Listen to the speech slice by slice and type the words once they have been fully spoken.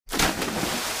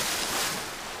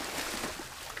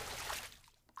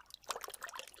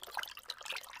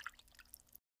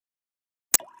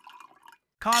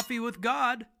coffee with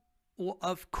God? Well,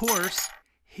 of course,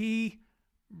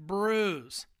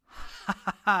 Hebrews.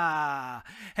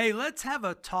 Hey, let's have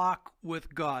a talk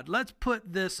with God. Let's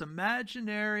put this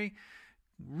imaginary,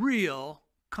 real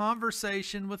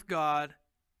conversation with God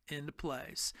into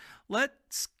place.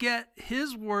 Let's get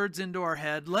his words into our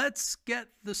head. Let's get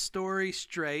the story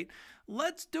straight.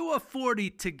 Let's do a 40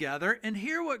 together and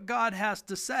hear what God has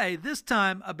to say, this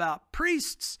time about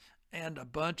priests and a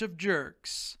bunch of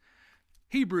jerks.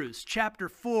 Hebrews chapter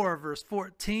 4, verse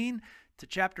 14 to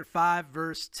chapter 5,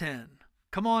 verse 10.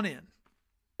 Come on in.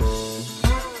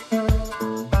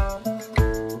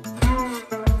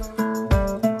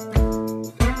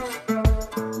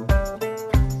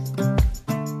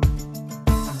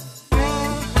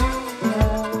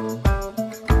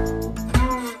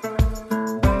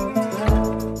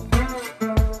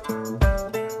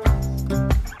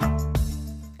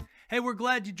 Hey, we're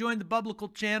glad you joined the Biblical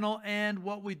channel, and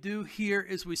what we do here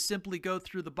is we simply go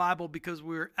through the Bible because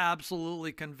we're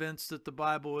absolutely convinced that the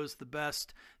Bible is the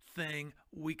best thing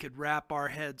we could wrap our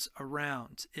heads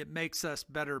around. It makes us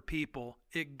better people.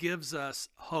 It gives us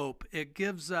hope. It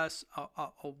gives us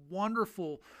a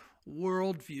wonderful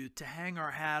worldview to hang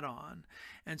our hat on.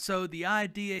 And so the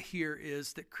idea here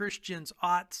is that Christians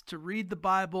ought to read the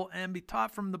Bible and be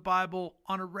taught from the Bible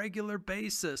on a regular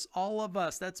basis. All of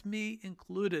us, that's me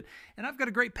included. And I've got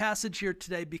a great passage here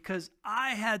today because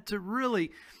I had to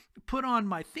really put on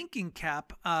my thinking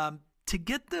cap to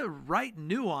get the right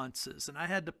nuances. And I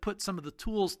had to put some of the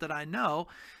tools that I know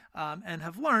and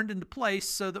have learned into place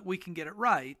so that we can get it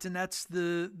right. And that's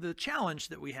the challenge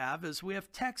that we have, is we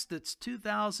have text that's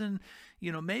 2,000,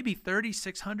 maybe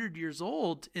 3,600 years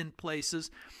old in places,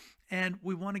 and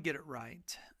we want to get it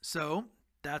right. So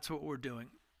that's what we're doing.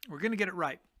 We're going to get it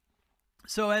right.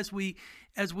 So as we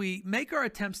make our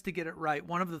attempts to get it right,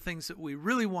 one of the things that we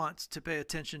really want to pay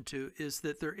attention to is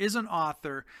that there is an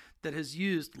author that has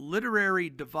used literary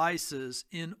devices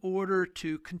in order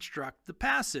to construct the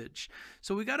passage.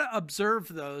 So we got to observe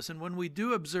those, and when we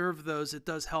do observe those, it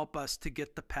does help us to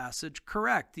get the passage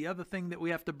correct. The other thing that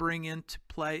we have to bring into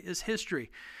play is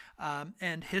history.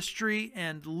 And history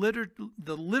and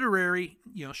the literary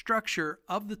structure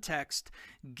of the text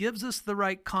gives us the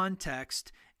right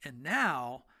context. And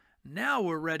now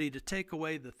we're ready to take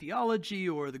away the theology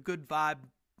or the good vibe,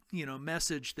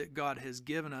 message that God has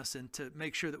given us, and to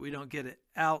make sure that we don't get it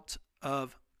out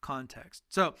of context.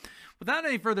 So without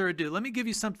any further ado, let me give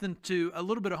you a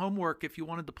little bit of homework if you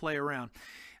wanted to play around.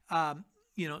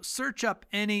 Search up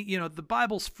the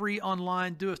Bible's free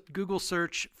online. Do a Google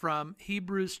search from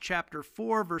Hebrews chapter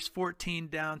 4, verse 14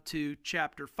 down to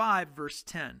chapter 5, verse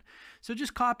 10. So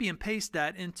just copy and paste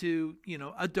that into,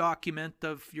 a document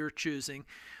of your choosing,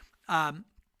 a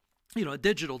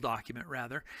digital document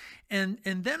rather. And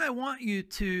then I want you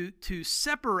to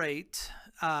separate,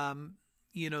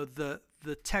 the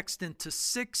text into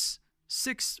six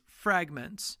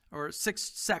fragments or 6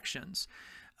 sections.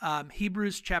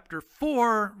 Hebrews chapter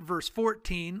 4, verse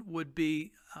 14 would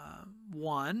be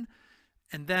 1,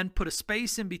 and then put a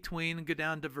space in between and go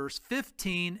down to verse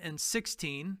 15 and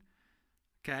 16.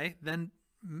 Okay, then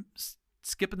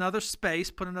skip another space,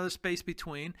 put another space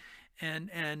between, and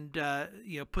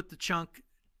put the chunk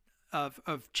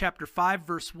of chapter 5,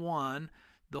 verse 1,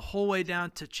 the whole way down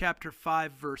to chapter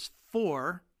 5, verse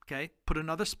 4. Okay, put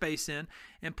another space in,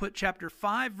 and put chapter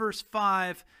 5, verse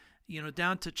 5,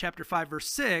 down to chapter 5, verse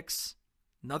 6,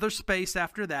 another space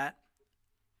after that.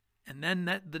 And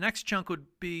then the next chunk would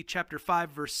be chapter 5,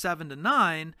 verse 7 to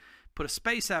 9, put a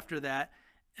space after that.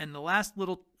 And the last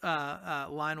little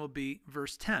line will be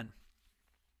verse 10.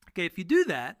 Okay, if you do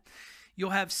that,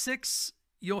 you'll have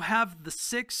the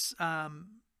 6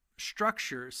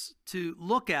 structures to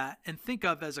look at and think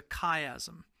of as a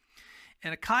chiasm.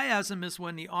 And a chiasm is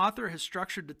when the author has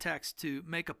structured the text to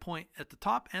make a point at the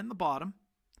top and the bottom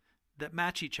that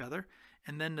match each other,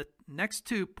 and then the next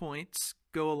 2 points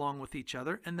go along with each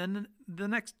other, and then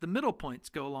the middle points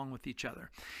go along with each other.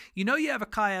 You have a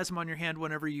chiasm on your hand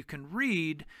whenever you can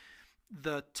read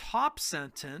the top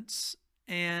sentence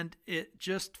and it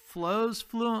just flows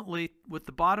fluently with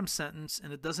the bottom sentence,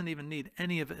 and it doesn't even need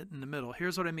any of it in the middle.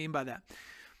 Here's what I mean by that.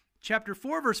 Chapter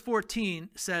 4, verse 14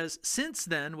 says, "Since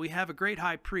then we have a great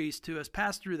high priest who has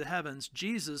passed through the heavens,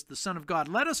 Jesus, the Son of God.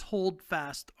 Let us hold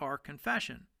fast our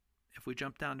confession." If we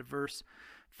jump down to verse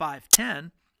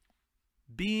 5:10,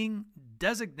 being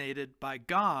designated by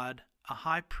God a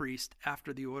high priest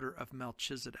after the order of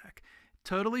Melchizedek.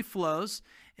 totally flows.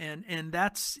 And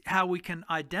that's how we can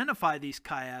identify these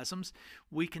chiasms.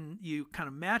 You kind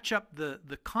of match up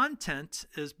the content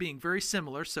as being very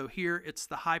similar. So here it's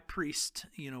the high priest,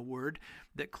 word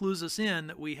that clues us in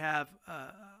that we have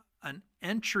an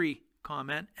entry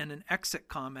comment and an exit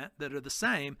comment that are the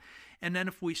same. And then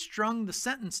if we strung the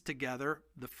sentence together,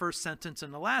 the first sentence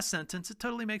and the last sentence, it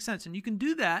totally makes sense. And you can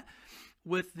do that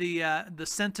with the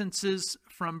sentences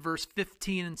from verse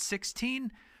 15 and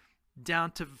 16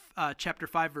 down to chapter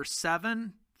 5, verse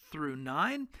 7 through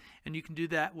 9. And you can do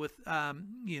that with,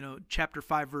 chapter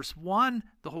 5, verse 1,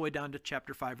 the whole way down to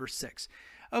chapter 5, verse 6.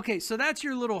 Okay, so that's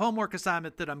your little homework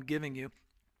assignment that I'm giving you.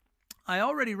 I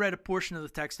already read a portion of the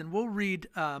text, and we'll read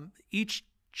each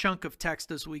chunk of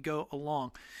text as we go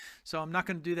along. So I'm not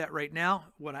going to do that right now.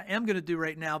 What I am going to do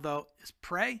right now, though, is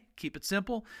pray. Keep it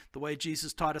simple, the way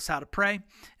Jesus taught us how to pray.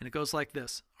 And it goes like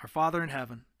this. Our Father in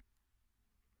heaven,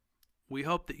 we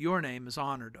hope that your name is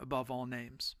honored above all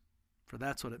names, for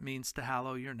that's what it means to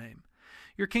hallow your name.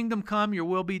 Your kingdom come, your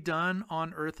will be done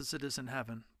on earth as it is in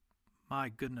heaven. My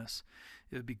goodness,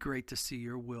 it would be great to see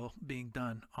your will being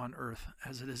done on earth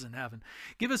as it is in heaven.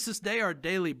 Give us this day our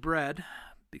daily bread,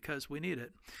 because we need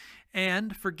it.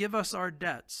 And forgive us our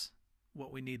debts,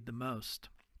 what we need the most,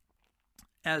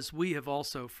 as we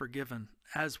also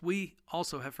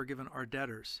have forgiven our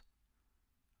debtors.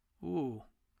 Ooh.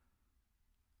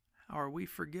 Are we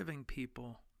forgiving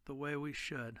people the way we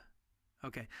should?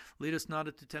 Okay, lead us not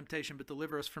into temptation, but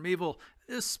deliver us from evil.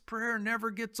 This prayer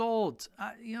never gets old.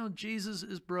 Jesus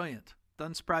is brilliant.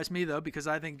 Doesn't surprise me, though, because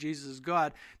I think Jesus is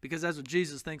God, because that's what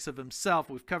Jesus thinks of himself.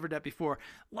 We've covered that before.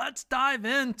 Let's dive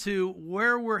into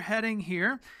where we're heading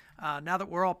here. Now that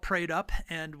we're all prayed up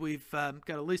and we've got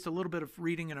at least a little bit of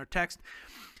reading in our text.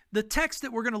 The text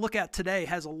that we're going to look at today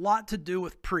has a lot to do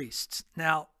with priests.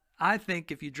 Now, I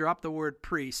think if you drop the word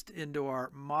priest into our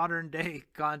modern day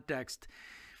context,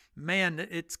 man,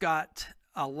 it's got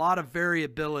a lot of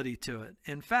variability to it.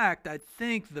 In fact, I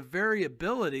think the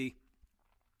variability,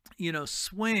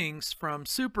 swings from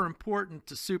super important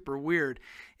to super weird.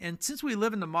 And since we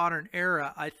live in the modern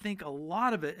era, I think a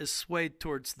lot of it is swayed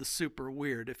towards the super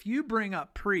weird. If you bring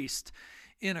up priest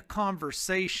in a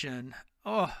conversation,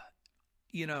 I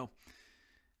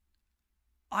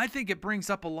think it brings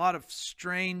up a lot of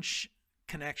strange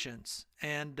connections.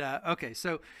 And okay,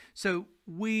 so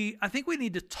I think we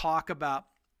need to talk about,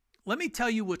 let me tell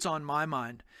you what's on my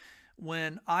mind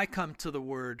when I come to the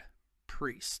word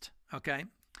priest, okay?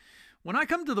 When I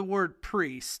come to the word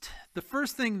priest, the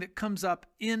first thing that comes up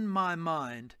in my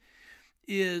mind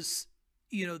is,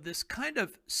 this kind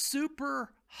of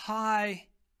super high,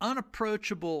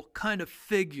 unapproachable kind of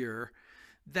figure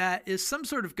that is some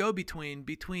sort of go-between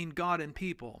between God and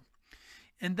people.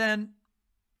 And then,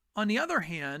 on the other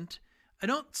hand, I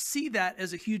don't see that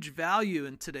as a huge value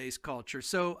in today's culture.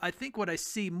 So I think what I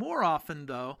see more often,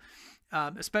 though,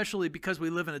 especially because we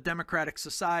live in a democratic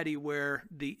society where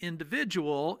the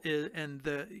individual and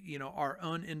our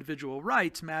own individual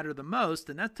rights matter the most,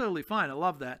 and that's totally fine. I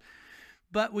love that.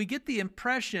 But we get the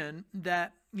impression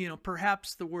that,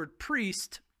 perhaps the word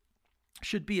priest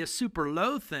should be a super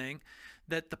low thing,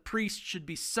 that the priest should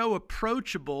be so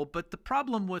approachable. But the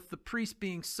problem with the priest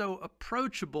being so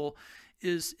approachable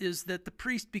is that the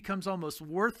priest becomes almost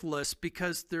worthless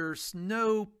because there's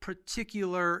no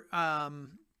particular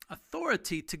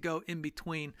authority to go in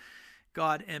between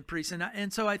God and priest.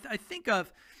 And so I think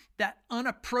of that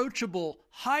unapproachable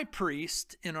high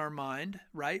priest in our mind,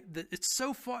 right? That it's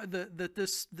so far that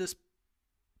this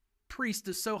priest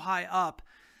is so high up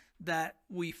that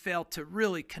we fail to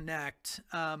really connect.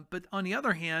 But on the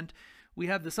other hand, we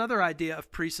have this other idea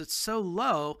of priest that's so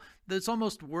low that it's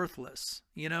almost worthless,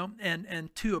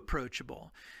 and too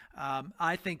approachable.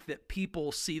 I think that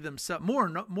people see themselves,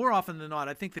 more often than not,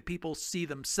 I think that people see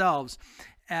themselves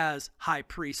as high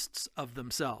priests of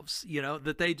themselves,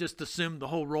 that they just assume the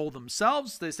whole role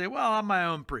themselves. They say, well, I'm my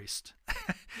own priest.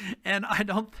 And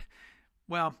I'll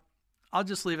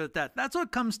just leave it at that. That's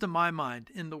what comes to my mind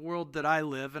in the world that I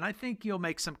live, and I think you'll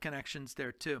make some connections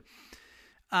there too.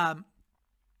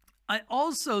 I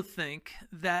also think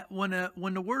that when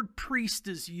the word priest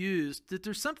is used, that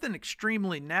there's something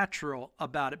extremely natural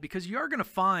about it, because you are going to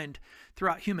find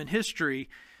throughout human history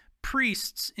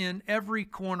priests in every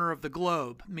corner of the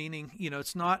globe, meaning,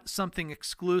 it's not something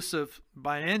exclusive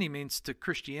by any means to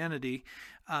Christianity.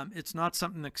 It's not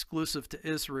something exclusive to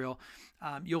Israel.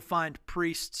 You'll find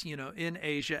priests, in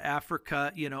Asia,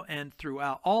 Africa, and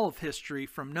throughout all of history,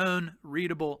 from known,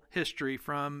 readable history,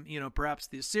 from, perhaps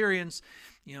the Assyrians,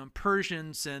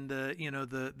 Persians, and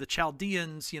the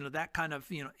Chaldeans, that kind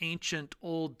of, ancient,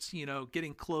 old,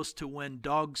 getting close to when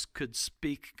dogs could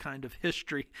speak kind of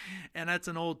history. And that's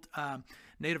an old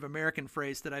Native American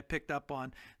phrase that I picked up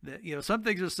on, that, some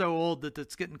things are so old that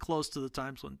it's getting close to the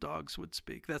times when dogs would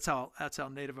speak. That's how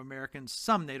some Native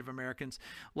Americans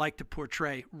like to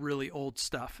portray really old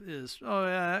stuff, is, oh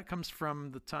yeah, that comes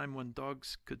from the time when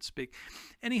dogs could speak.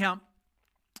 Anyhow,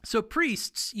 so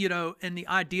priests, and the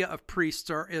idea of priests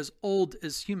are as old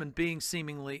as human beings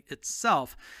seemingly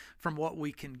itself, from what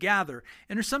we can gather.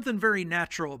 And there's something very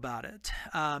natural about it.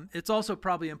 It's also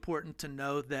probably important to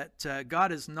know that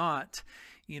God is not,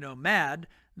 mad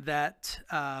that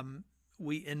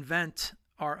we invent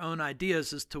our own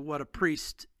ideas as to what a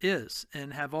priest is,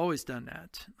 and have always done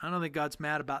that. I don't think God's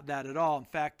mad about that at all. In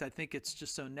fact, I think it's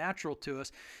just so natural to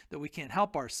us that we can't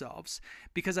help ourselves,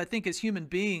 because I think as human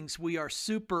beings, we are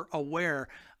super aware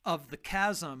of the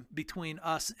chasm between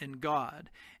us and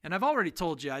God. And I've already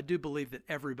told you, I do believe that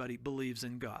everybody believes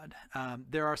in God.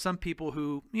 There are some people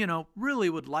who,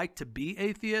 really would like to be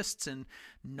atheists and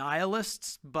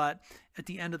nihilists, but at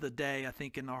the end of the day, I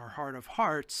think in our heart of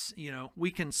hearts, we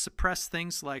can suppress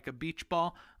things like a beach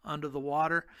ball under the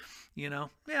water. Yeah,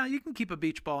 you can keep a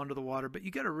beach ball under the water, but you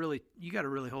got to really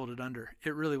hold it under.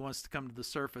 It really wants to come to the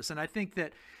surface. And I think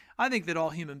that all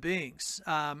human beings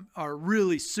are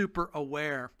really super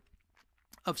aware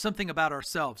of something about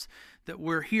ourselves, that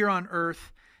we're here on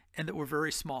earth and that we're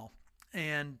very small.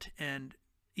 And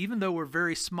even though we're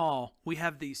very small, we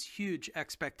have these huge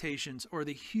expectations, or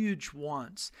the huge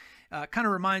wants. Kind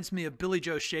of reminds me of Billy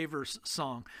Joe Shaver's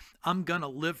song, I'm Gonna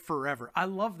Live Forever. I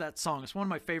love that song. It's one of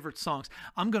my favorite songs.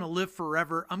 I'm gonna live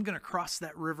forever. I'm gonna cross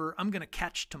that river. I'm gonna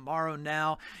catch tomorrow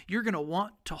now. You're gonna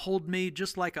want to hold me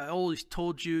just like I always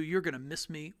told you. You're gonna miss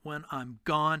me when I'm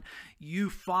gone. You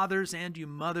fathers and you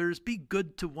mothers, be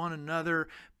good to one another.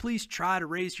 Please try to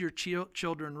raise your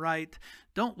children right.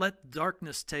 Don't let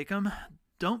darkness take them.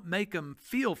 Don't make them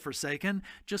feel forsaken.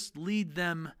 Just lead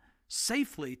them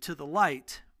safely to the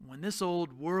light. When this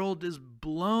old world is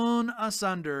blown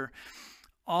asunder,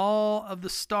 all of the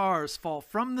stars fall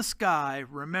from the sky.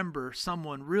 Remember,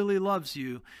 someone really loves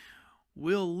you.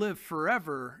 We'll live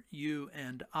forever, you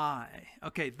and I.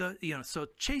 Okay, so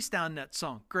chase down that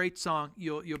song. Great song.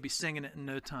 You'll be singing it in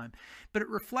no time. But it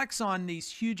reflects on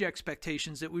these huge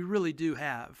expectations that we really do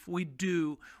have. We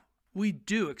do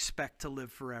expect to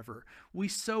live forever. We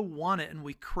so want it and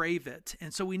we crave it.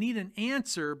 And so we need an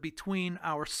answer between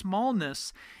our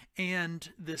smallness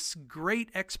and this great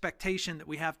expectation that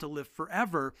we have to live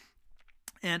forever.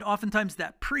 And oftentimes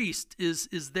that priest is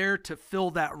there to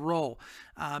fill that role.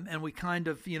 And we kind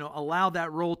of, allow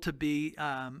that role to be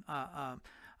a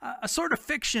sort of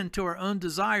fiction to our own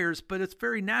desires, but it's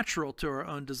very natural to our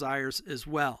own desires as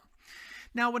well.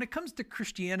 Now, when it comes to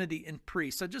Christianity and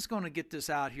priests, I'm just going to get this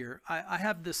out here. I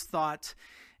have this thought,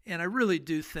 and I really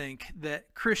do think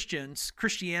that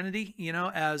Christianity,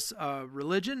 as a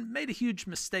religion, made a huge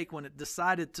mistake when it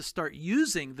decided to start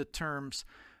using the terms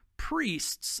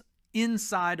priests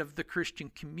inside of the Christian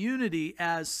community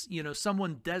as,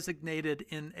 someone designated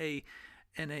in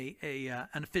an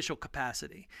official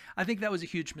capacity. I think that was a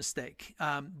huge mistake.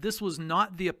 This was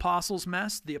not the apostles'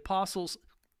 mess. The apostles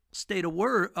stayed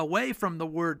away from the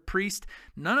word priest.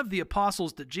 None of the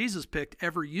apostles that Jesus picked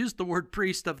ever used the word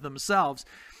priest of themselves.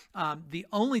 The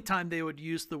only time they would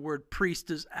use the word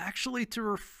priest is actually to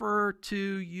refer to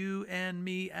you and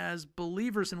me as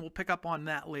believers, and we'll pick up on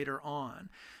that later on.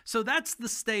 So that's the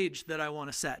stage that I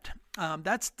want to set.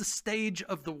 That's the stage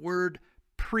of the word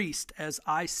priest as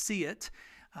I see it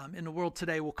in the world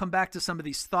today. We'll come back to some of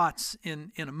these thoughts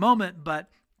in a moment, but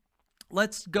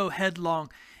let's go headlong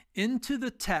into the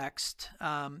text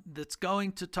that's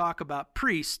going to talk about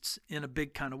priests in a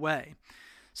big kind of way.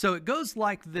 So it goes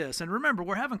like this. And remember,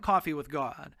 we're having coffee with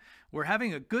God. We're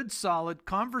having a good, solid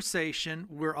conversation.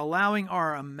 We're allowing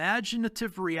our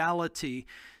imaginative reality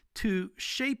to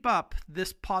shape up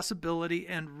this possibility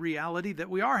and reality that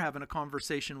we are having a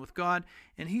conversation with God.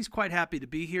 And he's quite happy to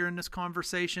be here in this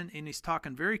conversation. And he's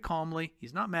talking very calmly.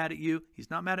 He's not mad at you. He's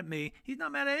not mad at me. He's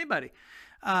not mad at anybody.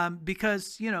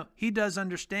 Because, he does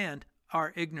understand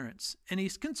our ignorance, and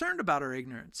he's concerned about our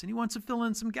ignorance, and he wants to fill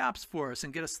in some gaps for us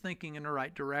and get us thinking in the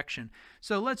right direction.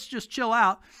 So let's just chill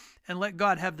out and let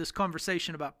God have this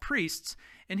conversation about priests.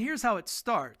 And here's how it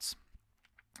starts.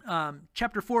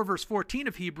 Chapter 4, verse 14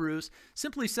 of Hebrews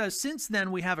simply says, "Since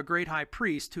then we have a great high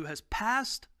priest who has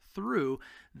passed through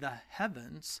the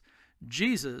heavens,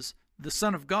 Jesus, the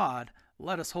Son of God,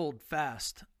 let us hold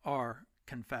fast our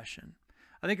confession.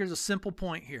 I think there's a simple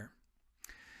point here.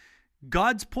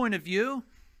 God's point of view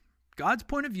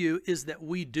is that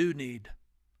we do need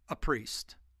a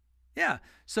priest. Yeah,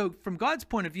 so from God's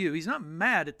point of view, he's not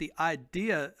mad at the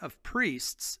idea of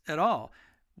priests at all.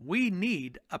 We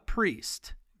need a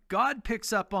priest. God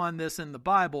picks up on this in the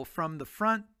Bible from the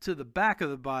front to the back of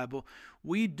the Bible.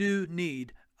 We do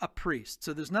need a priest.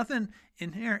 So there's nothing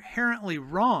inherently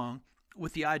wrong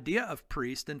with the idea of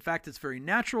priest. In fact, it's very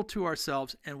natural to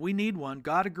ourselves, and we need one.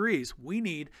 God agrees. We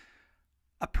need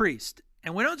a priest.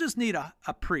 And we don't just need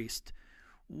a priest.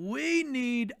 We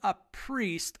need a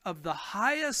priest of the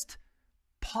highest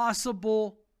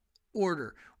possible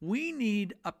order. We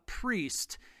need a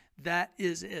priest that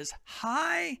is as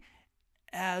high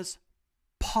as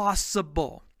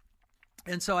possible.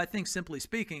 And so I think, simply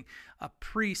speaking, a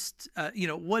priest,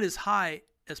 what is high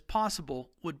as possible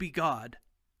would be God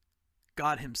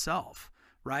himself,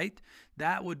 right?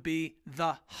 That would be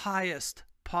the highest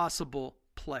possible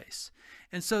place.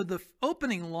 And so the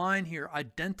opening line here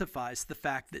identifies the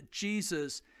fact that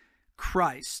Jesus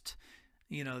Christ,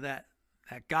 that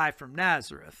guy from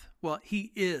Nazareth, well,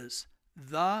 he is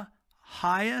the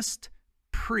highest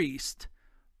priest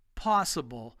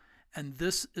possible. And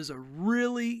this is a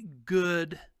really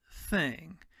good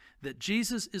thing, that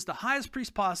Jesus is the highest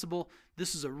priest possible.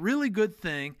 This is a really good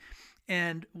thing.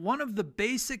 And one of the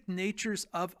basic natures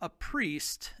of a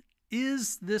priest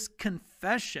is this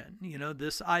confession,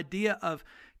 this idea of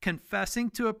confessing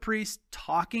to a priest,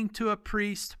 talking to a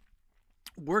priest,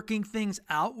 working things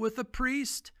out with a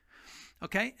priest.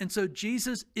 Okay, and so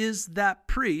Jesus is that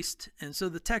priest. And so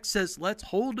the text says, let's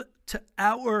hold to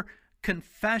our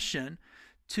confession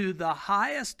to the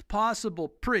highest possible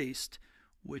priest,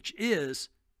 which is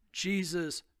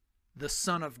Jesus, the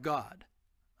Son of God.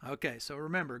 Okay, so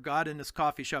remember, God in this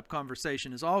coffee shop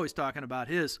conversation is always talking about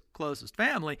his closest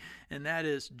family, and that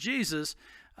is Jesus,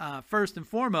 first and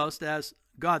foremost, as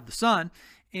God the Son,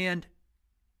 and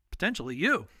potentially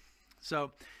you.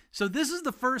 So this is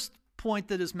the first point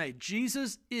that is made.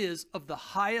 Jesus is of the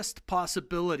highest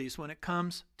possibilities when it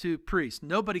comes to priests.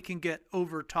 Nobody can get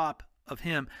over top of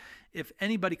him. If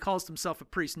anybody calls himself a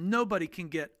priest, nobody can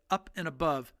get up and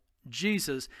above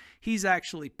Jesus. He's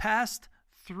actually passed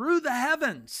through the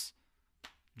heavens,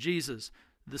 Jesus,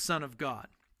 the Son of God.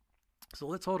 So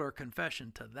let's hold our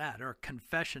confession to that, our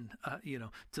confession,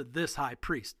 to this high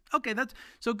priest. Okay,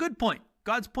 so good point.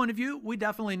 God's point of view, we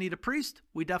definitely need a priest.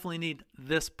 We definitely need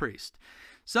this priest.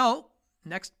 So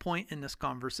next point in this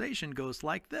conversation goes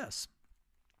like this.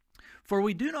 For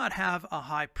we do not have a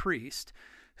high priest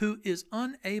who is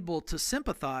unable to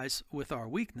sympathize with our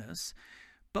weakness,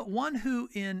 but one who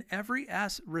in every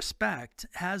respect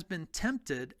has been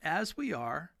tempted as we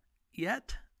are,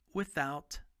 yet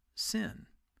without sin.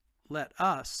 Let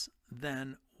us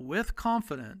then with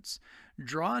confidence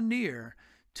draw near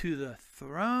to the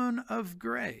throne of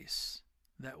grace,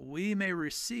 that we may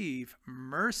receive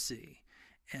mercy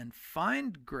and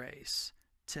find grace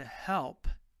to help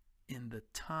in the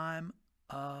time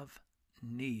of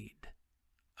need.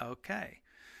 Okay,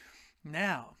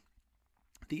 now,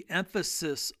 the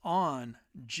emphasis on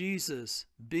Jesus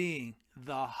being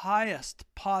the highest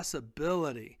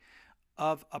possibility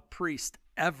of a priest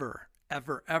ever,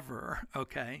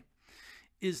 okay,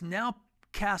 is now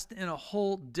cast in a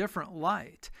whole different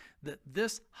light, that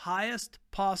this highest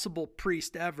possible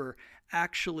priest ever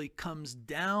actually comes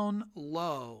down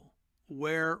low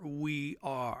where we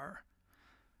are.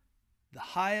 The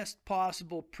highest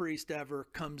possible priest ever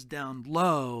comes down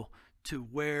low to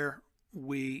where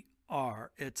we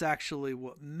are. It's actually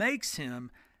what makes him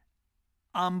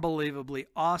unbelievably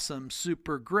awesome,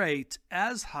 super great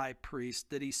as high priest,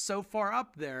 that he's so far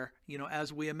up there,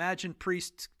 as we imagine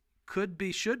priests could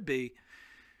be, should be,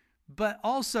 but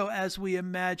also as we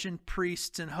imagine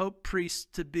priests and hope priests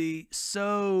to be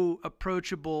so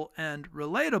approachable and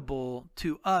relatable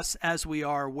to us as we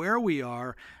are, where we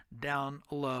are, down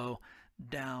low,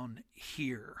 down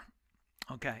here.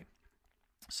 Okay,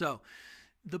 so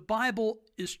the Bible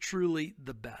is truly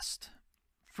the best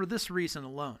for this reason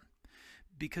alone,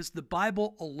 because the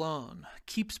Bible alone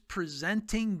keeps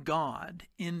presenting God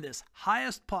in this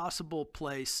highest possible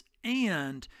place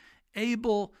and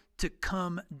able to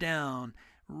come down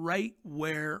right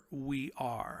where we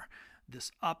are. This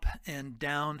up and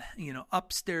down,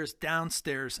 upstairs,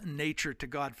 downstairs nature to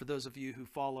God. For those of you who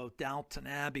follow Downton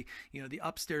Abbey, the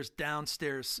upstairs,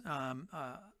 downstairs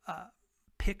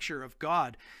picture of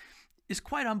God is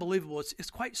quite unbelievable.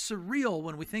 It's quite surreal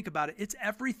when we think about it. It's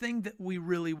everything that we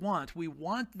really want. We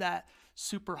want that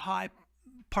super high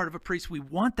part of a priest. We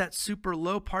want that super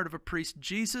low part of a priest.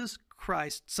 Jesus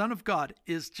Christ, Son of God,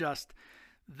 is just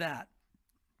that.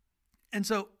 And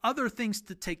so other things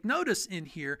to take notice in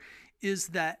here is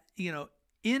that,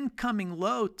 in coming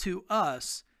low to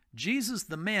us, Jesus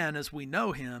the man as we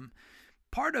know him,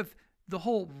 part of the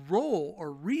whole role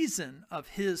or reason of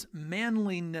his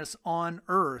manliness on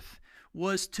earth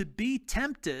was to be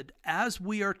tempted as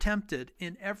we are tempted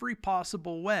in every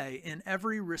possible way, in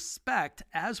every respect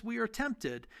as we are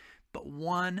tempted, but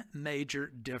one major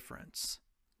difference: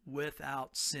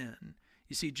 without sin.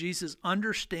 You see,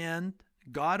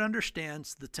 God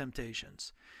understands the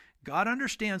temptations. God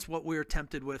understands what we are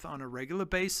tempted with on a regular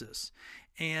basis,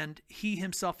 and he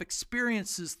himself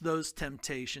experiences those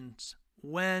temptations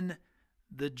when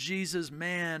the Jesus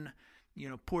man,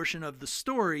 portion of the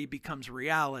story becomes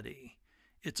reality.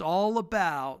 It's all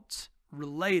about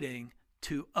relating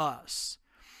to us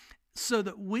so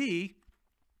that we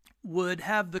would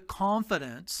have the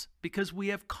confidence, because we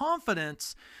have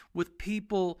confidence with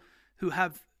people who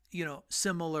have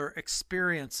similar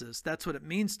experiences. That's what it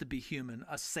means to be human,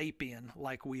 a sapien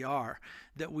like we are,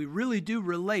 that we really do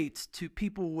relate to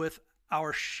people with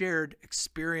our shared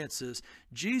experiences.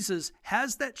 Jesus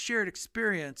has that shared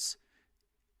experience,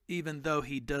 even though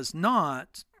he does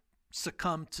not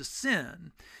succumb to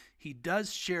sin. He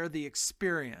does share the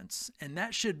experience, and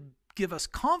that should give us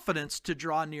confidence to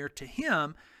draw near to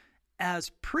him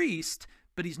as priest.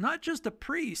 But he's not just a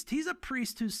priest. He's a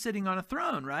priest who's sitting on a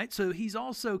throne, right? So he's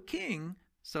also king.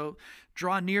 So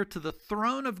draw near to the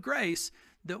throne of grace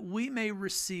that we may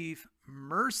receive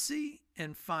mercy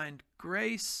and find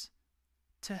grace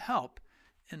to help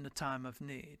in the time of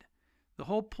need. The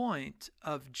whole point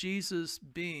of Jesus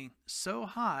being so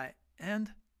high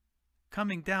and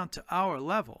coming down to our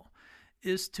level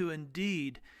is to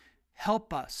indeed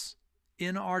help us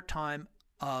in our time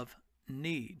of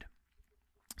need.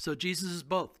 So Jesus is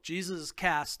both. Jesus is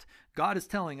cast. God is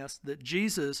telling us that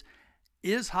Jesus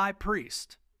is high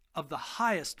priest of the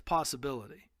highest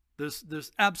possibility.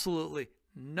 There's absolutely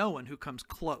no one who comes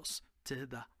close to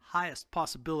the highest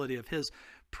possibility of his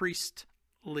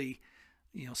priestly,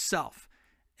 self.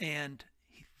 And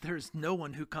there's no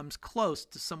one who comes close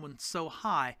to someone so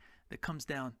high that comes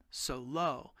down so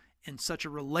low in such a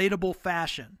relatable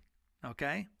fashion.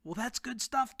 Okay? Well, that's good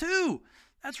stuff too.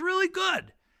 That's really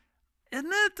good. Isn't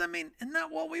it? I mean, isn't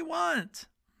that what we want?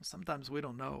 Sometimes we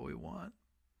don't know what we want.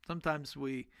 Sometimes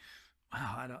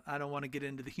I don't want to get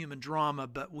into the human drama,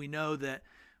 but we know that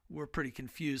we're pretty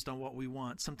confused on what we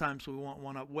want. Sometimes we want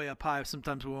one way up high.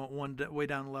 Sometimes we want one way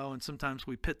down low. And sometimes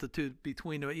we pit the two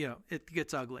between it. It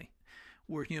gets ugly.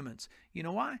 We're humans. You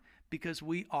know why? Because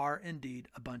we are indeed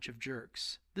a bunch of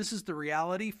jerks. This is the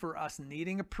reality for us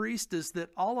needing a priest, is that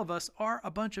all of us are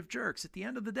a bunch of jerks. At the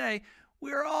end of the day,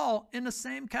 we're all in the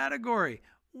same category.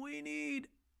 We need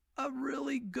a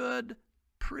really good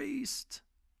priest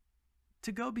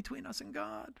to go between us and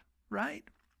God, right?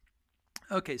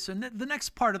 Okay, so the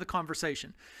next part of the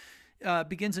conversation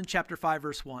begins in chapter 5,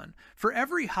 verse 1. For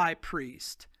every high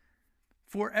priest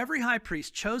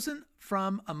chosen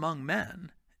from among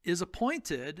men is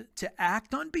appointed to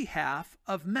act on behalf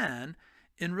of men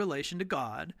in relation to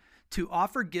God, to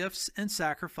offer gifts and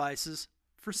sacrifices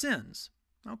for sins.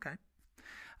 Okay.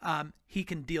 He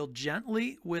can deal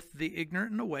gently with the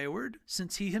ignorant and the wayward,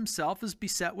 since he himself is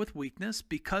beset with weakness.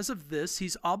 Because of this,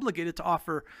 he's obligated to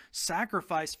offer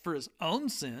sacrifice for his own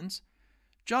sins,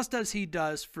 just as he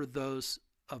does for those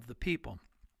of the people.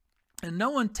 And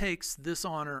no one takes this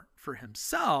honor for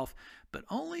himself, but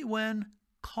only when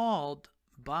called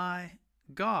by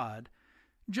God,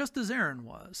 just as Aaron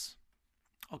was.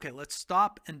 Okay, let's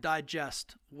stop and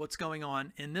digest what's going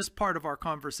on in this part of our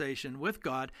conversation with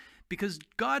God, because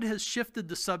God has shifted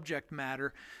the subject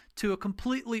matter to a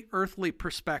completely earthly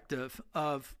perspective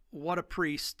of what a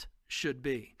priest should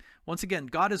be. Once again,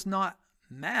 God is not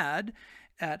mad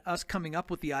at us coming up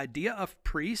with the idea of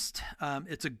priest.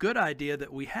 It's a good idea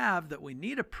that we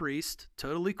need a priest.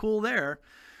 Totally cool there.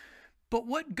 But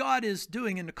what God is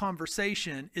doing in the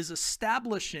conversation is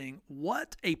establishing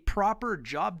what a proper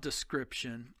job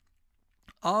description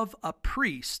of a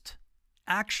priest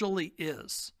actually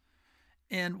is,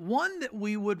 and one that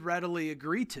we would readily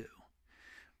agree to.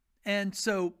 And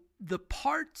so the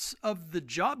parts of the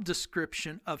job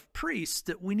description of priests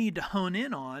that we need to hone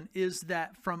in on is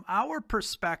that from our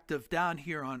perspective down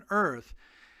here on earth,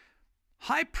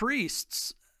 high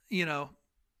priests,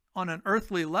 on an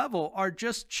earthly level, are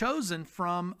just chosen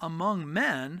from among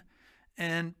men,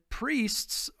 and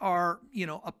priests are,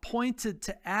 appointed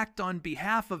to act on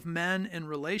behalf of men in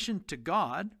relation to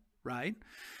God, right?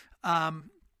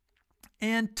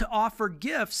 and to offer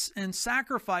gifts and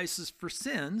sacrifices for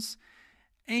sins.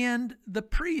 And the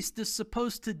priest is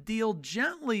supposed to deal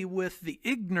gently with the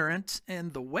ignorant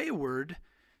and the wayward,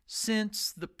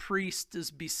 since the priest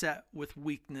is beset with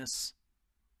weakness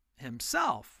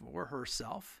himself or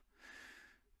herself.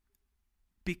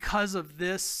 Because of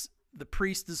this, the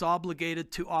priest is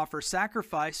obligated to offer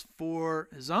sacrifice for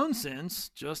his own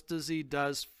sins, just as he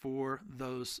does for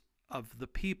those of the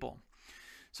people.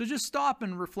 So just stop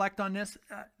and reflect on this.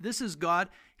 This is God.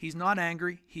 He's not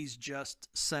angry. He's just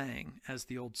saying, as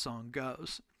the old song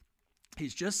goes.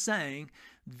 He's just saying,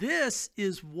 this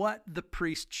is what the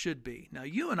priest should be. Now,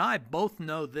 you and I both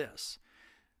know this.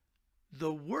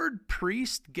 The word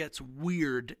priest gets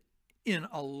weird in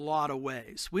a lot of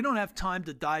ways. We don't have time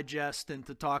to digest and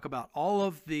to talk about all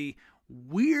of the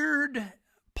weird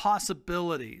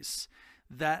possibilities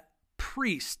that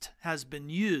priest has been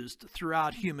used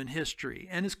throughout human history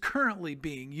and is currently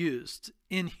being used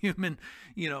in human,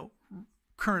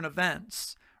 current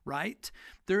events, right?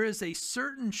 There is a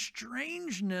certain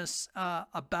strangeness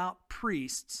about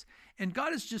priests, and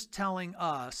God is just telling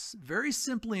us very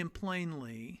simply and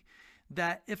plainly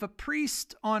that if a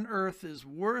priest on earth is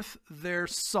worth their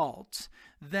salt,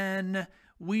 then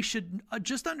we should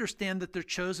just understand that they're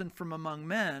chosen from among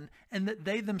men and that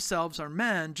they themselves are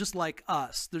men just like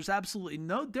us. There's absolutely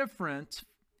no difference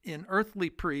in earthly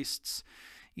priests,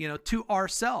 to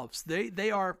ourselves.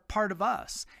 They are part of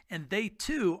us, and they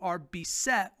too are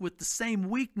beset with the same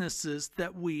weaknesses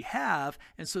that we have.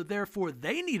 And so therefore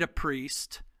they need a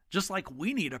priest just like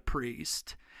we need a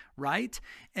priest, right?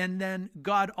 And then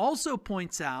God also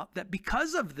points out that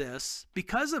because of this,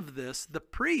 the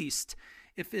priest,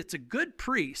 if it's a good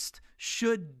priest,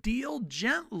 should deal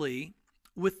gently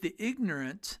with the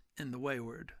ignorant and the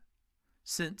wayward,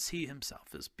 since he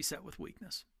himself is beset with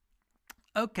weakness.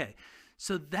 Okay,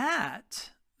 so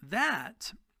that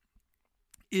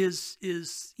is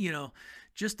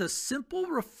just a simple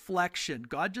reflection.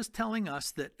 God just telling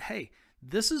us that, hey,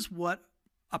 this is what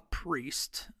a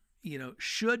priest,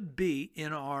 should be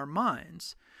in our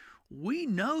minds. We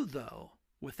know, though,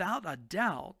 without a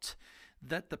doubt,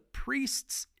 that the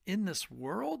priests in this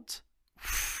world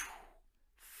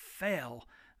fail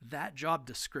that job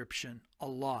description a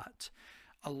lot.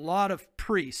 A lot of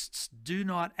priests do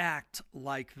not act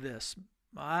like this.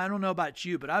 I don't know about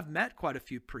you, but I've met quite a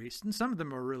few priests, and some of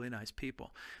them are really nice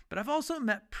people. But I've also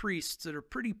met priests that are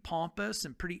pretty pompous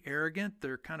and pretty arrogant.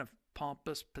 They're kind of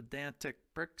pompous, pedantic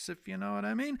pricks, if you know what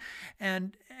I mean.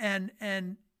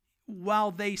 And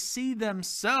while they see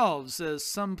themselves as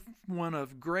someone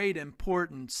of great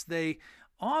importance, they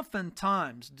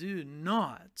oftentimes do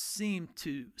not seem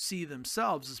to see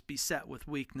themselves as beset with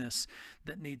weakness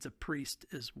that needs a priest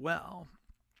as well.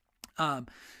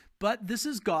 But this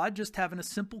is God just having a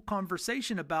simple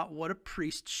conversation about what a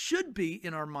priest should be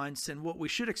in our minds and what we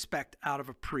should expect out of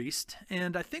a priest.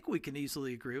 And I think we can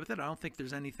easily agree with it. I don't think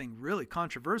there's anything really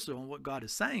controversial in what God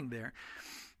is saying there.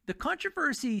 The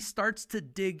controversy starts to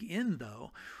dig in,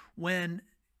 though, when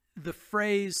the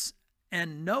phrase,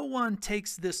 "and no one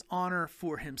takes this honor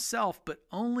for himself, but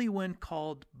only when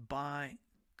called by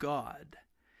God."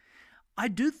 I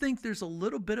do think there's a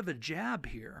little bit of a jab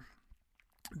here,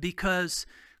 because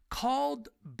called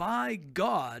by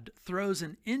God throws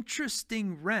an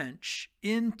interesting wrench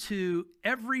into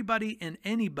everybody and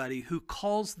anybody who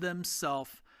calls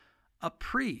themselves a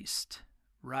priest,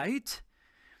 right?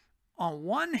 On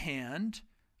one hand,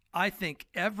 I think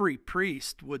every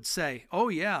priest would say, oh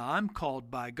yeah, I'm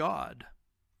called by God.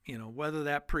 Whether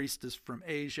that priest is from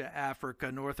Asia,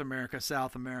 Africa, North America,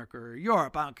 South America, or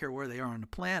Europe, I don't care where they are on the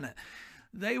planet.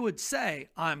 They would say,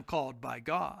 I'm called by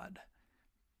God.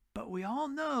 But we all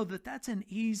know that that's an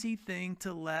easy thing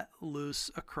to let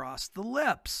loose across the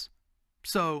lips.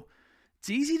 So it's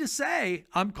easy to say,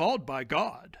 I'm called by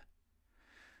God.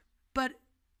 But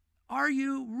are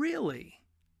you really?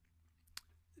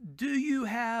 Do you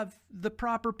have the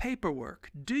proper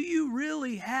paperwork? Do you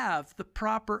really have the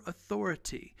proper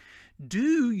authority?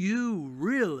 Do you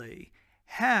really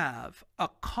have a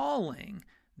calling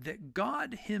that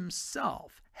God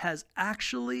Himself has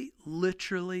actually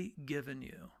literally given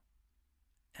you?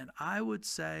 And I would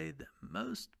say that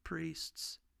most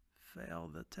priests fail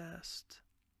the test.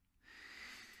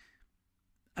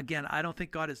 Again, I don't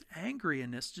think God is angry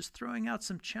in this, just throwing out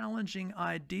some challenging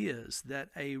ideas that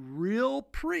a real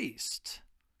priest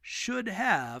should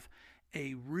have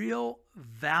a real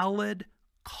valid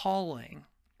calling,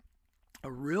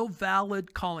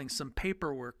 some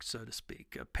paperwork, so to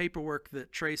speak, a paperwork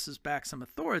that traces back some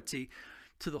authority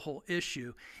to the whole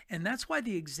issue. And that's why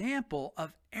the example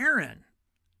of Aaron,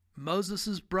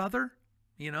 Moses' brother,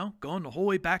 going the whole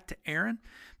way back to Aaron.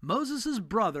 Moses'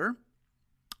 brother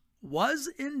was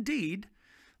indeed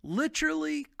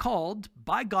literally called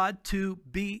by God to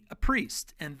be a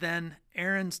priest. And then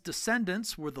Aaron's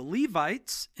descendants were the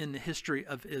Levites in the history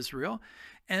of Israel.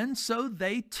 And so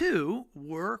they too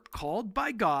were called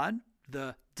by God.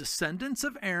 The descendants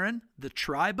of Aaron, the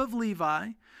tribe of Levi,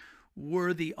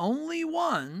 were the only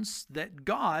ones that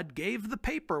God gave the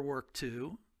paperwork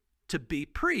to be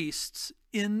priests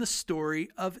in the story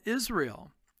of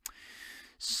Israel.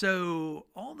 So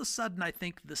all of a sudden, I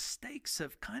think the stakes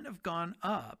have kind of gone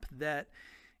up that,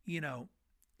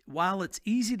 while it's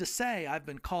easy to say I've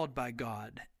been called by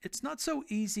God, it's not so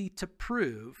easy to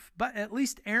prove. But at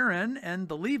least Aaron and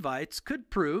the Levites could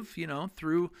prove,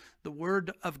 through the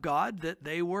word of God, that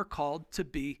they were called to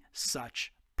be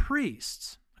such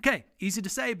priests. Okay, easy to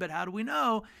say, but how do we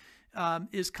know?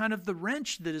 Is kind of the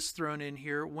wrench that is thrown in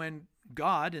here when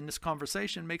God, in this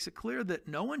conversation, makes it clear that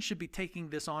no one should be taking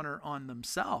this honor on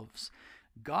themselves.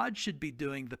 God should be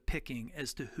doing the picking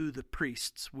as to who the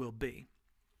priests will be.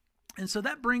 And so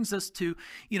that brings us to,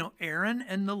 Aaron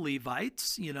and the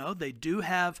Levites. They do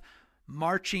have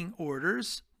marching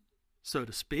orders, so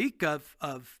to speak,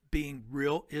 of being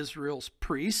real Israel's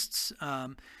priests.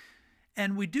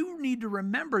 And we do need to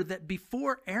remember that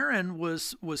before Aaron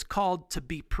was called to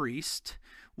be priest,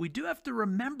 we do have to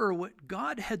remember what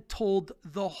God had told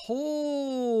the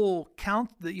whole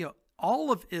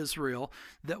all of Israel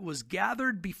that was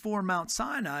gathered before Mount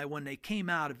Sinai when they came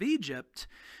out of Egypt,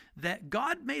 that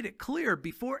God made it clear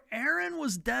before Aaron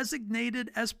was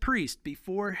designated as priest,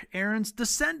 before Aaron's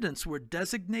descendants were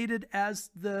designated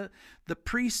as the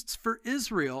priests for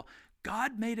Israel,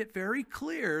 God made it very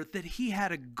clear that he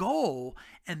had a goal,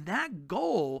 and that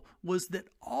goal was that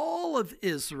all of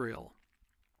Israel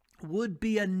would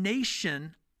be a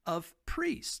nation of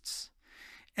priests.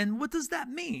 And what does that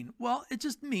mean? Well, it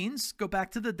just means, go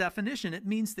back to the definition, it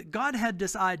means that God had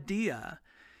this idea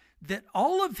that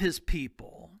all of his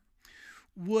people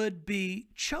would be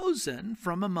chosen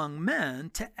from among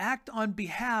men to act on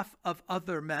behalf of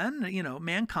other men,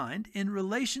 mankind, in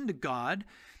relation to God,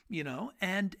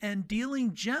 and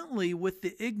dealing gently with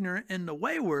the ignorant and the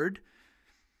wayward,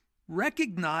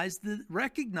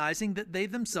 recognizing that they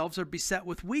themselves are beset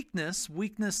with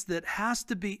weakness that has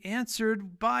to be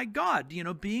answered by God,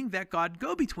 being that God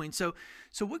go-between. So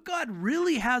what God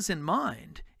really has in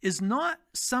mind is not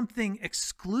something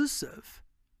exclusive,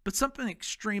 but something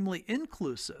extremely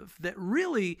inclusive, that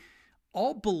really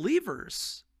all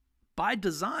believers, by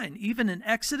design, even in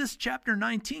Exodus chapter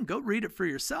 19, go read it for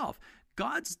yourself,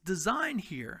 God's design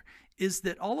here is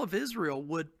that all of Israel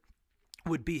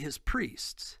would be his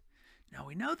priests. Now,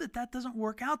 we know that doesn't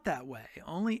work out that way.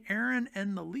 Only Aaron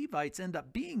and the Levites end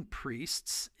up being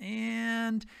priests.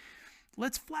 And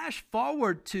let's flash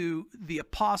forward to the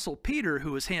Apostle Peter,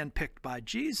 who was handpicked by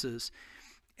Jesus.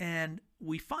 And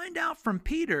we find out from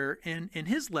Peter in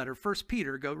his letter, 1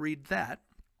 Peter, go read that.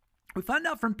 We find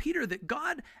out from Peter that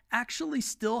God actually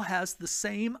still has the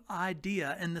same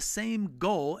idea and the same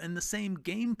goal and the same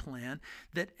game plan,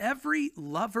 that every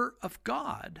lover of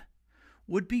God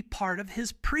would be part of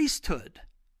his priesthood.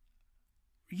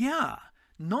 Yeah,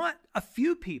 not a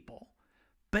few people,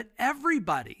 but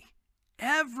everybody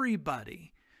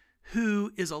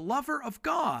who is a lover of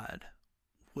God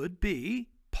would be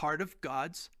part of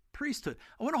God's priesthood.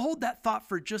 I want to hold that thought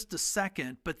for just a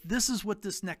second, but this is what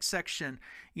this next section,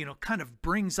 kind of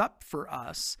brings up for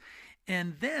us.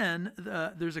 And then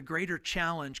there's a greater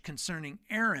challenge concerning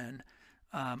Aaron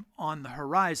on the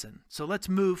horizon. So let's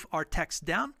move our text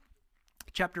down.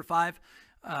 Chapter 5,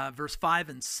 verse 5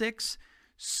 and 6.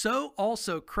 So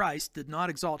also Christ did not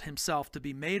exalt himself to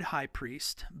be made high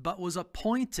priest, but was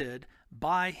appointed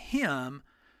by him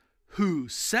who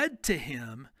said to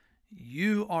him,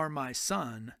 "You are my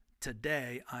son,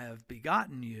 today I have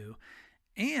begotten you."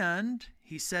 And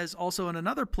he says also in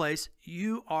another place,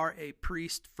 "You are a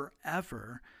priest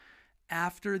forever,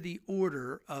 after the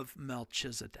order of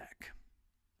Melchizedek."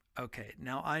 Okay,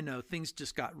 now I know things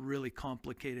just got really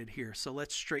complicated here, so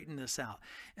let's straighten this out.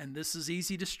 And this is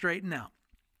easy to straighten out.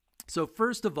 So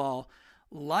first of all,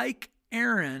 like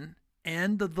Aaron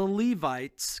and the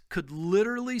Levites could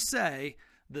literally say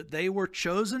that they were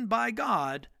chosen by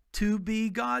God to be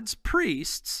God's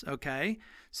priests, okay?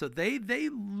 So they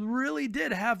really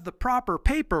did have the proper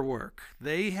paperwork.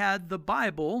 They had the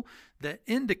Bible that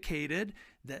indicated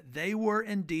that they were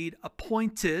indeed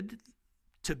appointed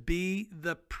to be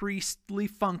the priestly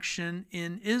function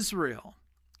in Israel.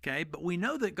 Okay, but we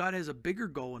know that God has a bigger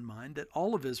goal in mind, that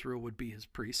all of Israel would be his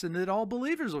priests and that all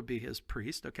believers would be his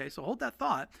priest. Okay, so hold that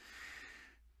thought.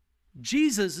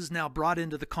 Jesus is now brought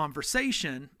into the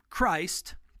conversation,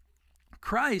 Christ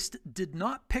did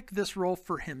not pick this role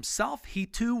for himself. He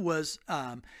too was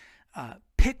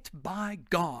picked by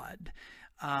God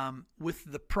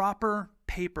with the proper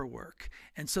paperwork.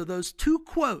 And so those two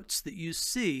quotes that you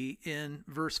see in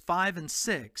verse 5 and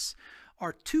 6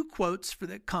 are two quotes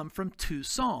that come from two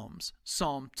Psalms,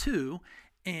 Psalm 2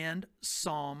 and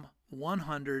Psalm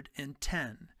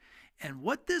 110. And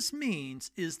what this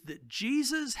means is that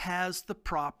Jesus has the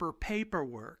proper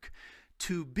paperwork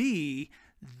to be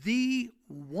the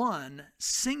one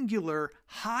singular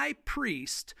high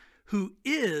priest who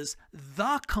is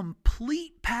the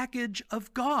complete package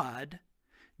of God,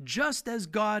 just as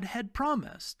God had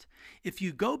promised. If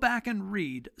you go back and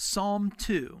read Psalm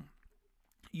 2,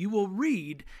 you will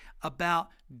read about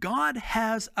God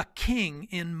has a king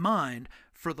in mind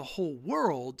for the whole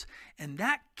world, and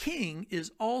that king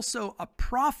is also a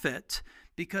prophet,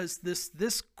 because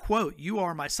this quote, "You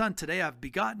are my son, today I've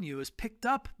begotten you," is picked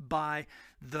up by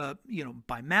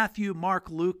by Matthew, Mark,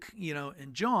 Luke,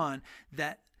 and John,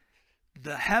 that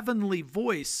the heavenly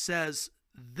voice says,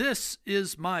 "This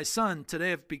is my son,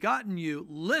 today I've begotten you,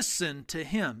 listen to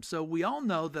him." So we all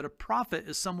know that a prophet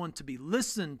is someone to be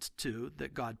listened to,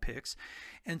 that God picks.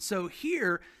 And so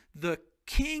here, the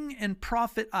king and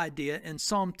prophet idea in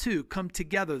Psalm 2 come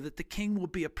together, that the king will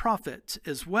be a prophet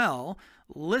as well.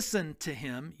 Listen to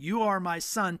him. "You are my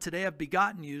son, today I've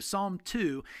begotten you." Psalm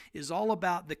 2 is all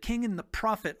about the king and the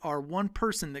prophet are one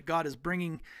person that God is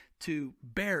bringing to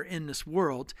bear in this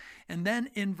world. And then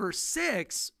in verse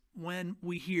 6, when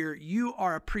we hear, "You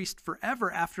are a priest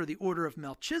forever after the order of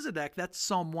Melchizedek," that's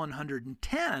Psalm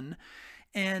 110.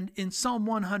 And in Psalm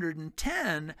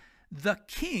 110, the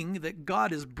king that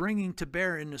God is bringing to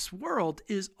bear in this world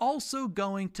is also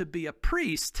going to be a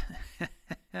priest.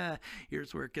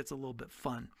 Here's where it gets a little bit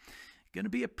fun. Going to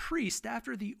be a priest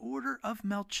after the order of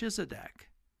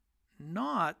Melchizedek,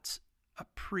 not a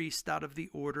priest out of the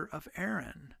order of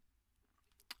Aaron.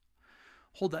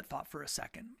 Hold that thought for a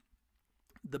second.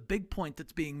 The big point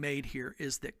that's being made here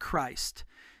is that Christ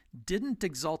didn't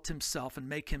exalt himself and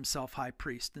make himself high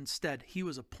priest. Instead, he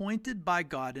was appointed by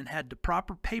God and had the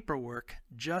proper paperwork,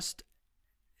 just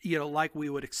like we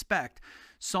would expect.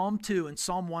 Psalm 2 and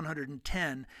Psalm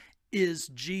 110 is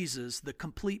Jesus, the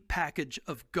complete package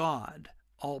of God,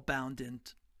 all bound in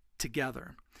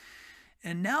together.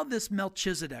 And now this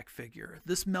Melchizedek figure.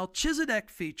 This Melchizedek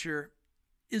feature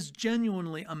is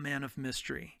genuinely a man of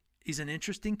mystery. He's an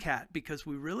interesting cat because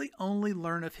we really only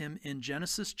learn of him in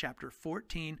Genesis chapter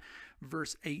 14,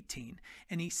 verse 18.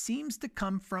 And he seems to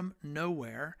come from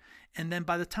nowhere. And then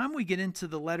by the time we get into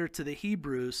the letter to the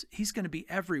Hebrews, he's going to be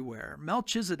everywhere.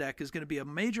 Melchizedek is going to be a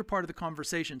major part of the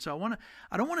conversation. So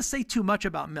I don't want to say too much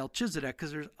about Melchizedek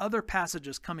because there's other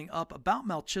passages coming up about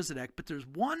Melchizedek, but there's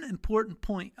one important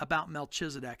point about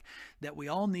Melchizedek that we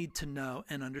all need to know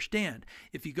and understand.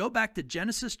 If you go back to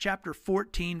Genesis chapter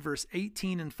 14, verse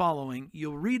 18 and following,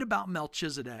 you'll read about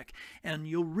Melchizedek, and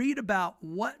you'll read about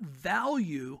what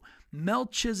value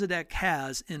Melchizedek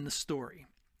has in the story.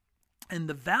 And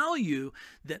the value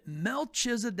that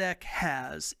Melchizedek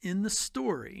has in the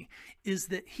story is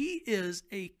that he is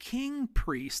a king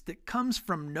priest that comes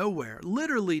from nowhere,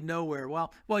 literally nowhere.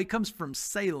 Well, he comes from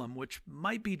Salem, which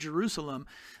might be Jerusalem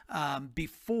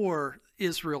before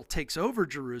Israel takes over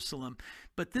Jerusalem.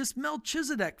 But this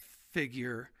Melchizedek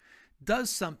figure does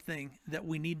something that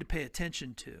we need to pay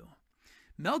attention to.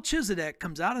 Melchizedek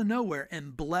comes out of nowhere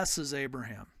and blesses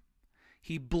Abraham.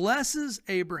 He blesses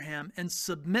Abraham and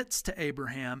submits to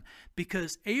Abraham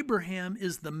because Abraham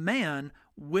is the man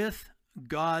with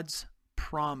God's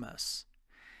promise.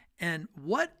 And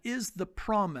what is the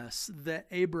promise that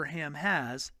Abraham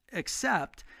has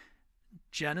except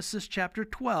Genesis chapter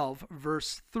 12,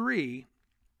 verse 3?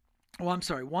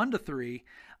 1 to 3.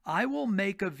 "I will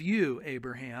make of you,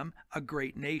 Abraham, a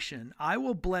great nation. I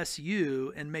will bless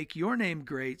you and make your name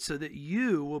great so that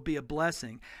you will be a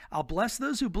blessing. I'll bless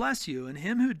those who bless you, and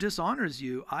him who dishonors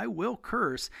you I will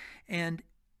curse. And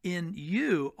in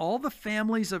you all the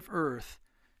families of earth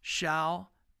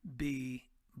shall be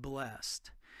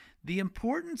blessed." The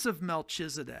importance of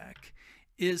Melchizedek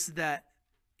is that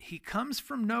he comes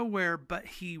from nowhere, but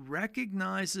he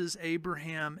recognizes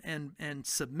Abraham and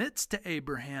submits to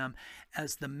Abraham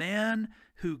as the man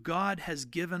who God has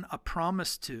given a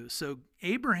promise to. So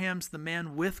Abraham's the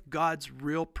man with God's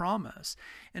real promise.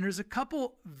 And there's a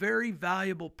couple very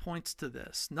valuable points to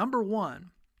this. Number one,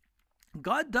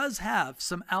 God does have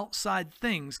some outside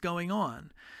things going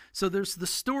on. So there's the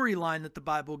storyline that the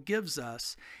Bible gives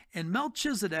us, and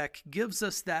Melchizedek gives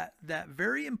us that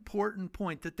very important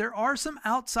point that there are some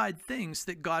outside things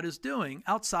that God is doing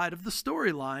outside of the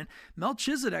storyline.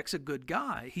 Melchizedek's a good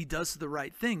guy. He does the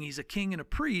right thing. He's a king and a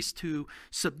priest who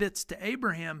submits to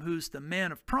Abraham, who's the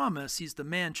man of promise. He's the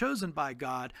man chosen by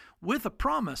God with a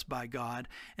promise by God.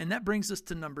 And that brings us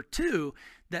to number 2,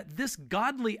 that this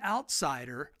godly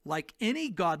outsider, like any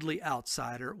godly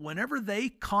outsider, whenever they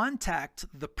contact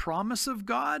the promise of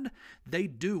God, they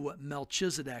do what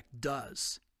Melchizedek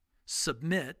does: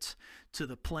 submit to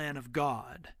the plan of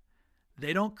God.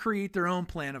 They don't create their own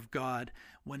plan of God.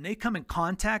 When they come in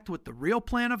contact with the real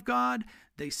plan of God,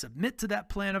 they submit to that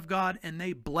plan of God and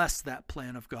they bless that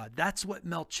plan of God. That's what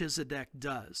Melchizedek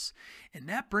does. And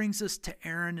that brings us to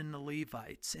Aaron and the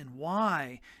Levites, and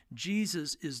why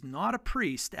Jesus is not a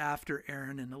priest after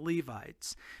Aaron and the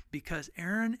Levites. Because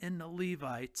Aaron and the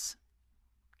Levites,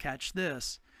 catch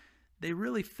this, they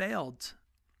really failed.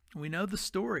 We know the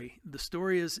story. The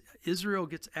story is Israel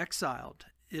gets exiled.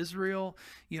 Israel,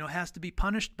 has to be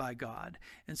punished by God.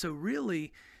 And so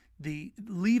really the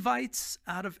Levites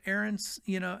out of Aaron's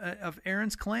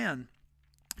clan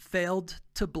failed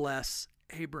to bless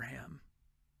Abraham.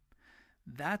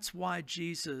 That's why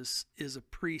Jesus is a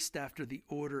priest after the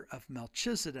order of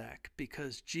Melchizedek,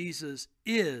 because Jesus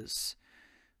is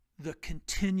the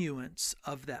continuance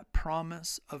of that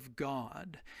promise of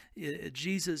God.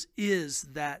 Jesus is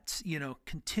that,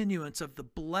 continuance of the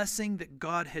blessing that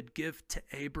God had given to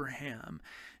Abraham.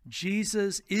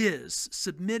 Jesus is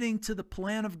submitting to the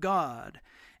plan of God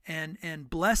and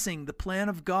blessing the plan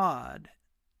of God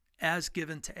as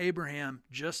given to Abraham,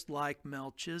 just like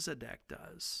Melchizedek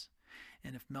does.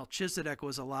 And if Melchizedek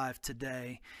was alive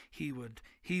today, he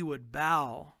would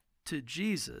bow to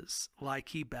Jesus like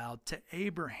he bowed to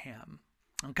Abraham.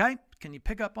 Okay? Can you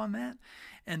pick up on that?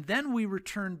 And then we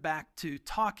return back to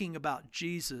talking about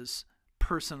Jesus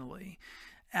personally.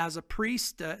 As a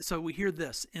priest, so we hear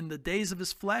this: in the days of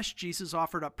his flesh, Jesus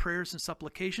offered up prayers and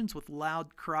supplications with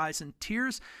loud cries and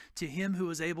tears to him who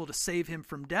was able to save him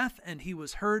from death, and he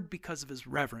was heard because of his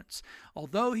reverence.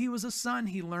 Although he was a son,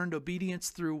 he learned obedience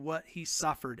through what he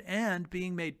suffered, and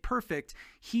being made perfect,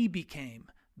 he became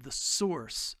the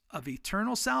source of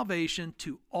eternal salvation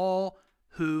to all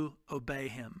who obey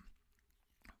him.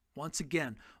 Once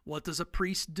again, what does a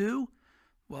priest do?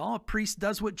 Well, a priest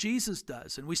does what Jesus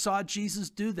does, and we saw Jesus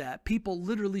do that. People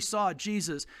literally saw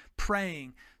Jesus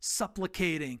praying,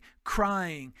 supplicating,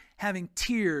 crying, having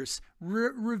tears,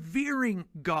 revering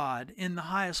God in the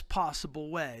highest possible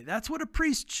way. That's what a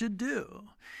priest should do.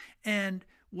 And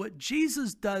what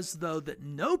Jesus does, though, that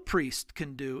no priest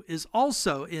can do is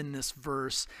also in this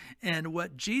verse. And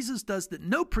what Jesus does that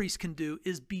no priest can do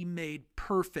is be made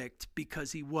perfect,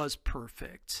 because he was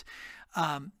perfect.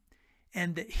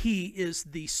 And that he is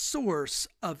the source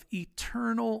of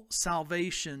eternal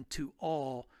salvation to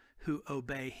all who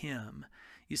obey him.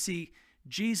 You see,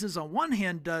 Jesus on one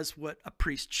hand does what a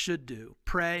priest should do: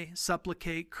 pray,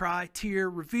 supplicate, cry, tear,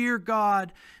 revere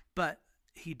God. But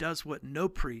he does what no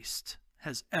priest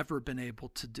has ever been able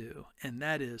to do, and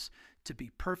that is to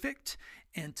be perfect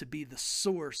and to be the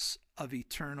source of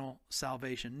eternal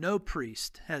salvation. No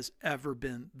priest has ever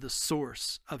been the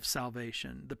source of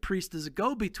salvation. The priest is a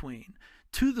go-between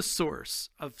to the source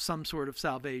of some sort of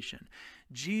salvation.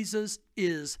 Jesus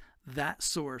is that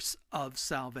source of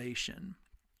salvation.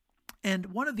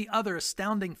 And one of the other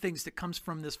astounding things that comes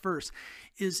from this verse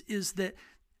is that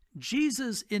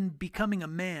Jesus, in becoming a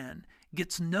man,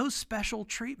 gets no special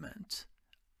treatment.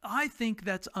 I think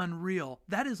that's unreal.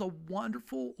 That is a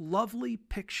wonderful, lovely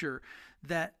picture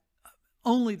that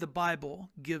only the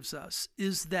Bible gives us,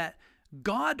 is that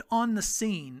God on the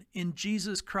scene in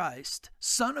Jesus Christ,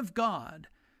 Son of God,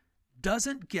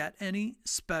 doesn't get any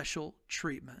special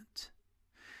treatment.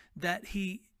 That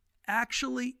he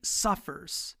actually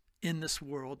suffers in this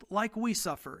world like we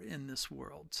suffer in this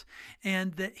world,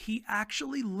 and that he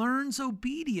actually learns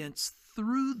obedience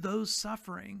through those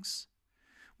sufferings.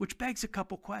 Which begs a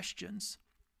couple questions.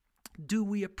 Do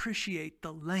we appreciate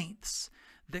the lengths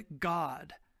that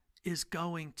God is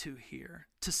going to here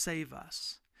to save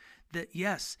us? That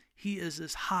yes, he is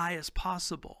as high as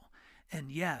possible.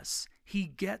 And yes, he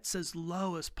gets as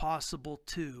low as possible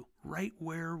too, right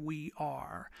where we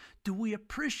are. Do we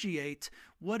appreciate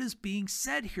what is being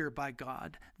said here by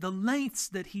God? The lengths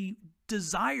that he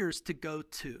desires to go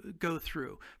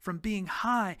through, from being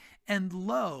high and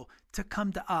low to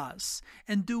come to us.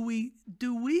 And do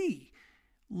we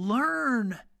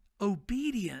learn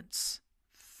obedience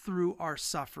through our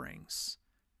sufferings?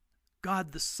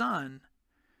 God the Son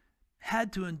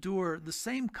had to endure the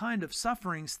same kind of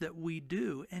sufferings that we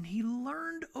do, and he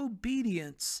learned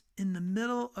obedience in the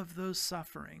middle of those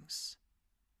sufferings.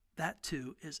 That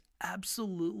too is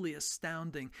absolutely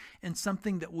astounding and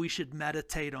something that we should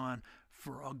meditate on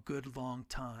for a good long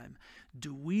time.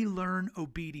 Do we learn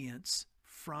obedience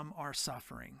from our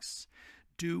sufferings?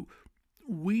 Do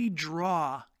we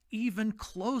draw even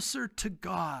closer to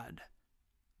God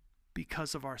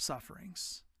because of our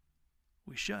sufferings?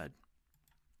 We should.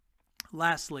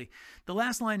 Lastly, the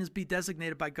last line is be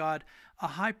designated by God a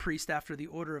high priest after the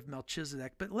order of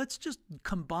Melchizedek. But let's just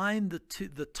combine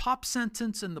the top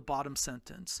sentence and the bottom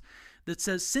sentence that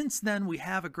says, since then we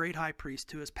have a great high priest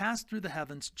who has passed through the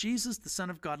heavens, Jesus, the Son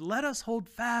of God. Let us hold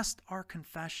fast our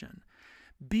confession,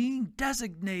 being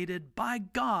designated by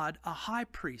God a high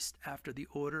priest after the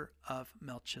order of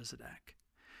Melchizedek.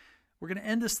 We're going to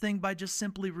end this thing by just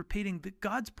simply repeating that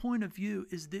God's point of view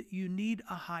is that you need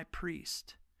a high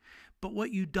priest. But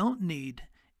what you don't need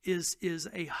is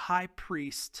a high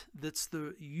priest that's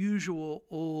the usual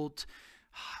old,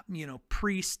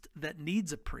 priest that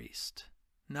needs a priest.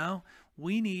 No,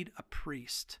 we need a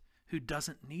priest who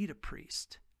doesn't need a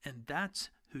priest. And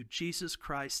that's who Jesus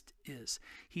Christ is.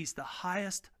 He's the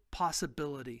highest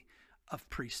possibility of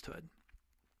priesthood.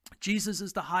 Jesus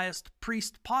is the highest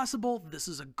priest possible. This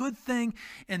is a good thing.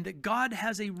 And that God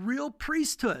has a real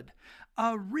priesthood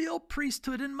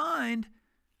in mind.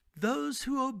 Those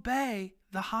who obey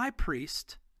the high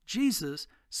priest, Jesus,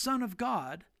 Son of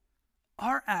God,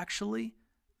 are actually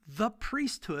the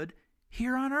priesthood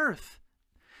here on earth.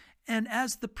 And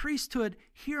as the priesthood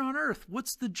here on earth,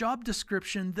 what's the job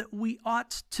description that we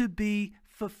ought to be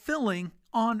fulfilling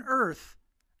on earth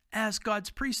as God's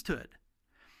priesthood?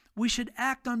 We should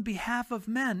act on behalf of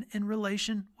men in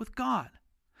relation with God.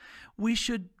 We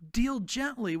should deal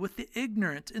gently with the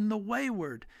ignorant and the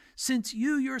wayward, since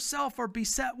you yourself are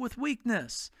beset with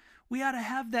weakness. We ought to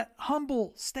have that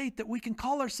humble state that we can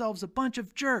call ourselves a bunch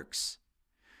of jerks.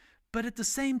 But at the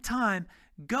same time,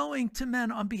 going to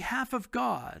men on behalf of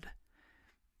God,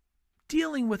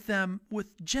 dealing with them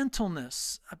with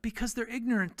gentleness because they're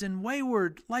ignorant and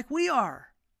wayward like we are,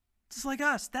 just like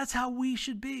us. That's how we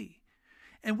should be.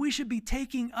 And we should be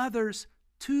taking others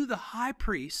to the high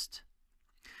priest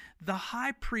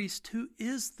who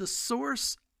is the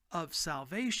source of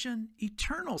salvation,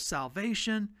 eternal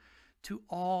salvation to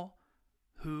all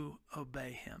who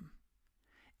obey him.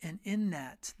 And in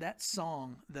that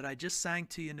song that I just sang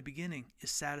to you in the beginning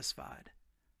is satisfied.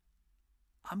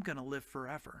 I'm going to live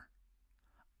forever.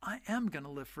 I am going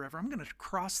to live forever. I'm going to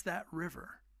cross that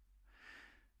river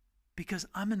because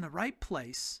I'm in the right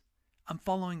place. I'm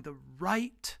following the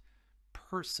right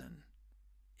person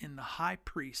in the high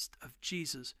priest of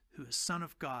Jesus, who is Son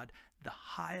of God, the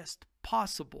highest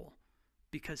possible,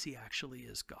 because he actually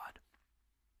is God.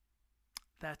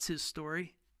 That's his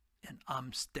story, and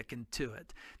I'm sticking to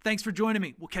it. Thanks for joining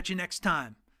me. We'll catch you next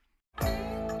time.